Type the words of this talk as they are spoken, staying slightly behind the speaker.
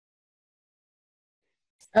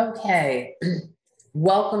Okay,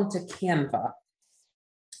 welcome to Canva.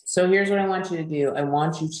 So here's what I want you to do. I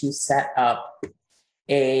want you to set up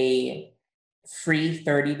a free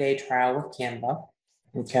 30-day trial with Canva.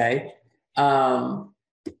 Okay.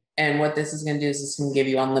 And what this is going to do is it's going to give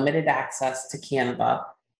you unlimited access to Canva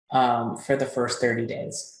for the first 30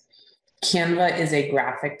 days. Canva is a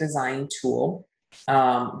graphic design tool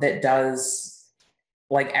that does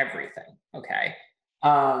like everything. Okay.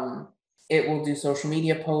 Um, it will do social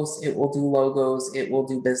media posts, it will do logos, it will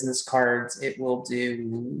do business cards, it will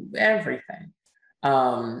do everything.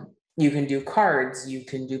 You can do cards, you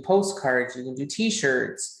can do postcards, you can do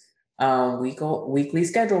t-shirts, weekly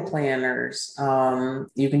schedule planners,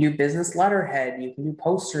 you can do business letterhead, you can do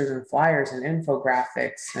posters and flyers and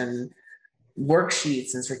infographics and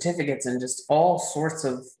worksheets and certificates and just all sorts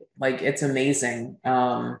of, like, it's amazing.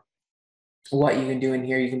 What you can do in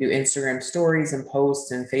here. You can do Instagram stories and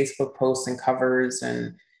posts and Facebook posts and covers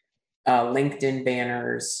and LinkedIn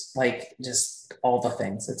banners, like just all the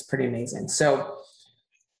things. It's pretty amazing. So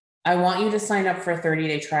I want you to sign up for a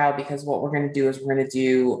 30-day trial because what we're going to do is we're going to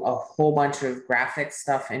do a whole bunch of graphic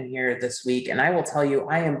stuff in here this week. And I will tell you,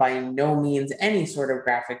 I am by no means any sort of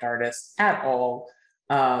graphic artist at all.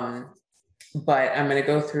 But I'm going to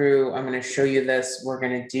go through, I'm going to show you this. We're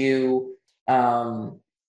going to do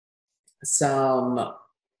some some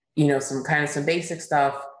basic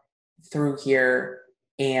stuff through here.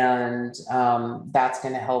 And that's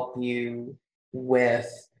going to help you with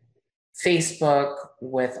Facebook,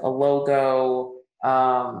 with a logo.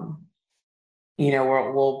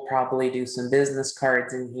 We'll probably do some business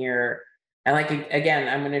cards in here. And again,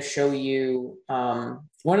 I'm going to show you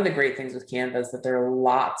one of the great things with Canva is that there are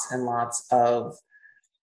lots and lots of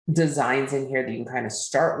designs in here that you can kind of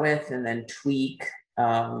start with and then tweak.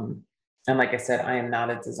 And like I said, I am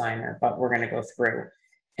not a designer, but we're going to go through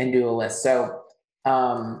and do a list. So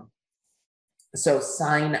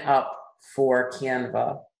sign up for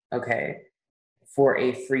Canva, okay, for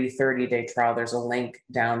a free 30-day trial. There's a link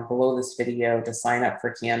down below this video to sign up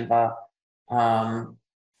for Canva.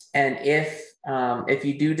 And if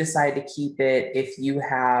you do decide to keep it, if you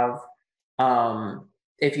have Rakuten,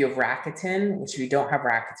 which if you don't have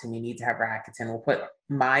Rakuten, you need to have Rakuten. We'll put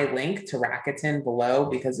my link to Rakuten below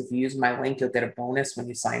because if you use my link, you'll get a bonus when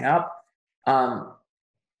you sign up.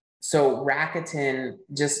 So Rakuten,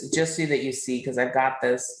 just so that you see, because I've got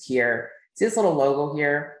this here. See this little logo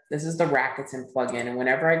here? This is the Rakuten plugin. And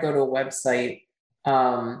whenever I go to a website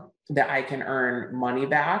that I can earn money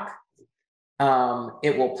back,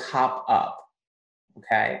 it will pop up,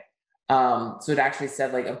 okay? So it actually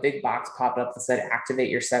said, like, a big box popped up that said activate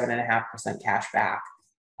your 7.5% cash back.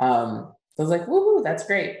 So I was like, woohoo, that's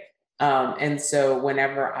great. And so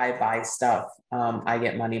whenever I buy stuff, I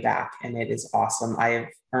get money back and it is awesome. I have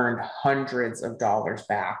earned hundreds of dollars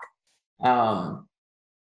back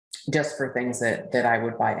just for things that I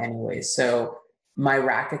would buy anyway. So my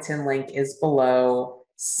Rakuten link is below.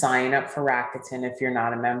 Sign up for Rakuten if you're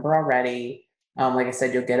not a member already. Like I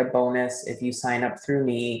said, you'll get a bonus if you sign up through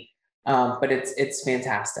me. But it's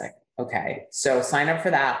fantastic. Okay, so sign up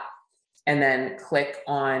for that and then click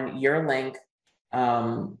on your link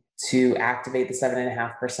to activate the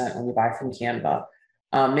 7.5% when you buy from Canva.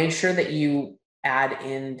 Make sure that you add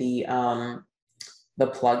in the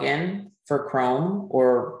plugin for Chrome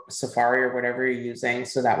or Safari or whatever you're using,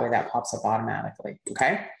 so that way that pops up automatically.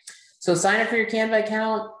 Okay, so sign up for your Canva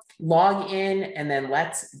account, log in, and then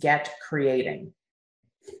let's get creating.